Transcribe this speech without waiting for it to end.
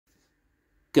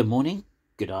Good morning,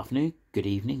 good afternoon, good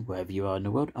evening, wherever you are in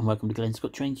the world, and welcome to Glenn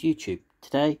Scott Trains YouTube.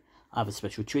 Today, I have a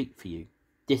special treat for you.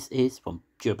 This is from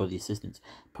Durability Assistance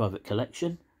Private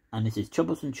Collection, and this is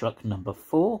Troublesome Truck number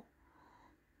 4,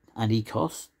 and he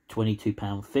costs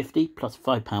 £22.50 plus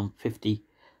 £5.50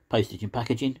 postage and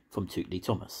packaging from Bachmann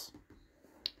Thomas.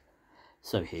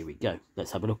 So here we go.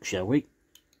 Let's have a look, shall we?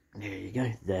 There you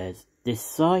go. There's this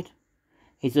side.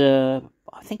 I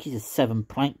think he's a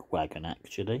 7-plank wagon,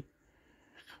 actually,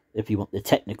 if you want the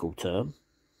technical term.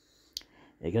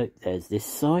 There you go. There's this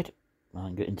side. I'll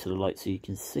get into the light so you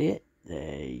can see it.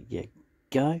 There you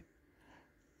go.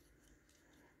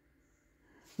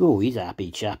 Oh, he's a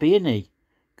happy chappy, isn't he?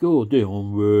 God damn,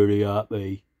 I'm really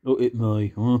happy. Look at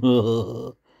me.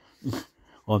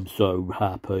 I'm so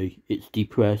happy. It's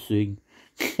depressing.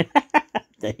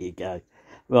 There you go.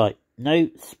 Right, no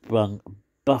sprung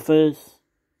buffers.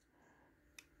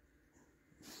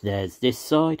 There's this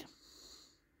side.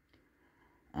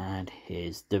 And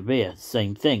here's the rear.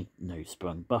 Same thing. No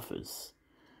sprung buffers.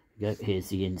 There you go. Here's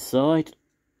the inside.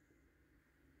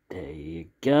 There you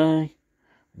go.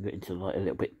 I'm getting to the light a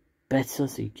little bit better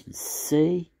so you can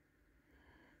see.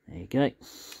 There you go.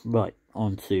 Right,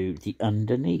 onto the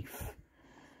underneath.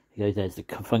 There you go. There's the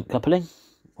front coupling.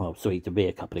 Well, sorry, the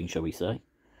rear coupling, shall we say.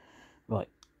 Right.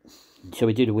 Shall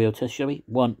we do the wheel test, shall we?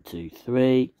 1, 2,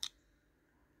 3.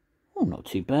 Oh, not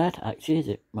too bad, actually, is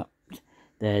it? Right.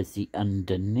 There's the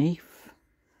underneath.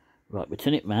 Right, we'll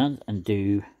turn it round and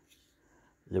do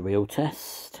the wheel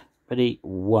test. Ready?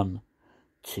 1,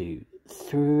 2,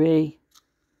 3.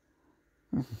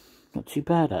 Not too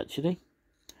bad, actually.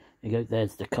 There you go.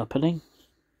 There's the coupling.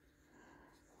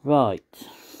 Right.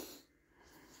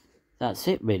 That's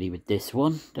it, really, with this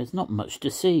one. There's not much to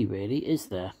see, really, is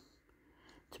there?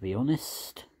 To be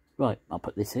honest. Right, I'll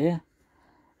put this here.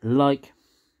 Like,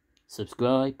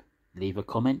 subscribe, leave a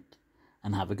comment,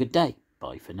 and have a good day.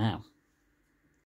 Bye for now.